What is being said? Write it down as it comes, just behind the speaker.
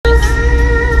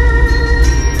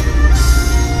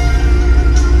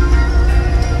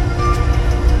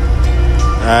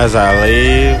As I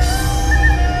leave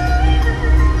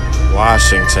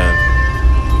Washington,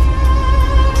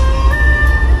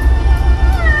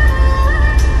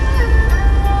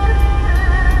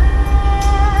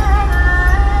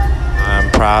 I'm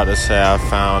proud to say I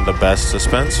found the best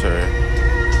dispensary.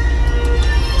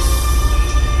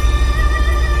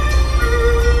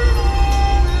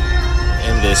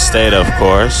 In this state, of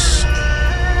course,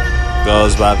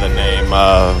 goes by the name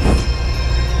of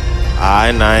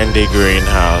I-90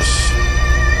 Greenhouse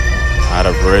out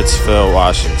of Ritzville,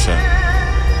 Washington.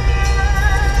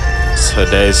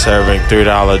 Today serving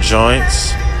 $3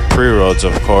 joints, pre-rolls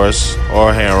of course,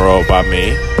 or hand-rolled by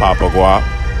me, Papa Guap.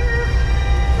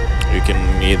 You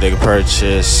can either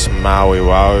purchase Maui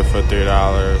wowie for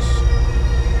 $3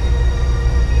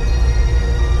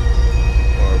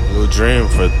 or Blue Dream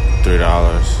for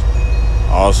 $3.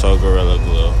 Also Gorilla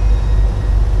Glue.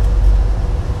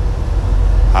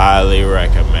 Highly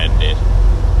recommended.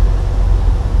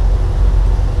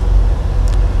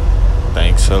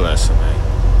 Thanks for listening.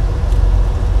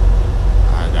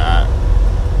 I got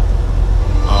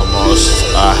almost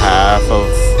a half of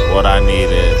what I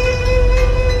needed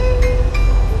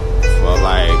for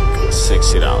like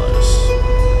 $60.